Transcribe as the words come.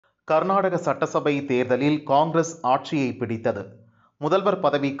கர்நாடக சட்டசபை தேர்தலில் காங்கிரஸ் ஆட்சியை பிடித்தது. முதல்வர்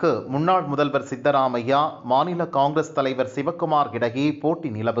பதவிக்கு முன்னாள் முதல்வர் சித்தராமையா, மாநில காங்கிரஸ் தலைவர் சிவக்குமார் இடையே போட்டி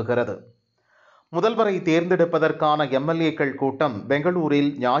நிலவுகிறது. முதல்வரை தேர்ந்தெடுப்பதற்கான எம்எல்ஏக்கள் கூட்டம்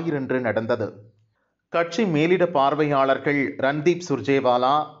பெங்களூரில் ஞாயிறன்று நடந்தது. கட்சி மேலிட பார்வையாளர்கள் ரன்தீப்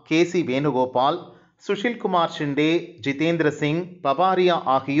சுர்ஜேவாலா, கே.சி. வேணுகோபால், சுஷில்குமார் ஷிண்டே, ஜிதேந்திர சிங், பபாரியா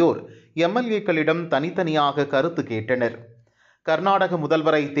ஆகியோர் எம்எல்ஏக்களிடம் தனித்தனியாக கருத்து கேட்டனர். கர்நாடக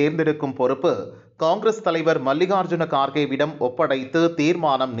முதல்வரை தேர்ந்தெடுக்கும் பொறுப்பு காங்கிரஸ் தலைவர் மல்லிகார்ஜுன கார்கேவிடம் ஒப்படைத்து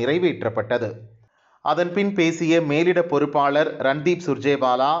தீர்மானம் நிறைவேற்றப்பட்டது. அதன்பின் பேசிய மேலிட பொறுப்பாளர் ரன்தீப்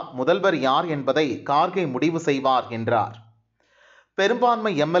சுர்ஜேவாலா, முதல்வர் யார் என்பதை கார்கே முடிவு செய்வார் என்றார்.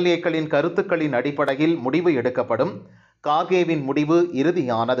 பெரும்பான்மை எம்எல்ஏக்களின் கருத்துக்களின் அடிப்படையில் முடிவு எடுக்கப்படும். கார்கேவின் முடிவு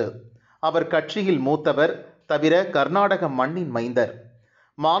இறுதியானது. அவர் கட்சியில் மூத்தவர், தவிர கர்நாடக மண்ணின் மைந்தர்.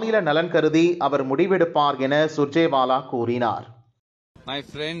 மாநில நலன் கருதி அவர் முடிவெடுப்பார் என சுர்ஜேவாலா கூறினார். My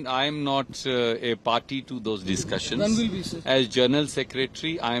friend, I am not a party to those discussions. As General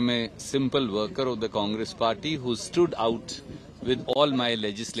Secretary, I am a simple worker of the Congress Party who stood out with all my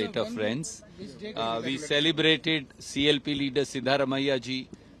legislator friends. We celebrated CLP leader Siddaramaiah ji,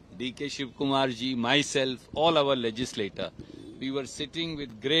 D.K. Shivakumar ji, myself, all our legislator. We were sitting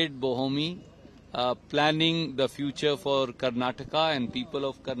with great bohemi, planning the future for Karnataka and people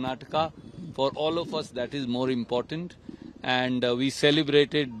of Karnataka. For all of us, that is more important. And we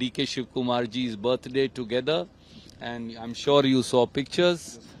celebrated D.K. Shivakumar ji's birthday together, and I'm sure you saw pictures.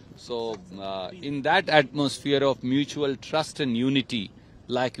 So in that atmosphere of mutual trust and unity,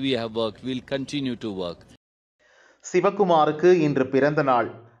 like we have worked, we'll continue to work. சிவகுமாருக்கு இன்று பிறந்த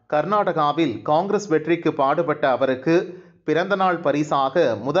நாள். கர்நாடகாவில் காங்கிரஸ் வெற்றிக்கு பாடுபட்ட அவருக்கு பிறந்தநாள் பரிசாக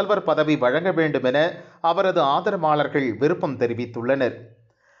முதல்வர் பதவி வழங்க வேண்டும் என அவரது ஆதரவாளர்கள் விருப்பம் தெரிவித்துள்ளனர்.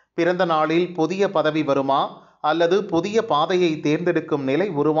 பிறந்த நாளில் புதிய பதவி வருமா அல்லது புதிய பாதையை தேர்ந்தெடுக்கும் நிலை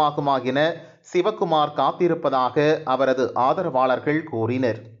உருவாகுமா என சிவகுமார் காத்திருப்பதாக அவரது ஆதரவாளர்கள்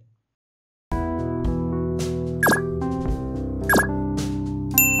கூறினர்.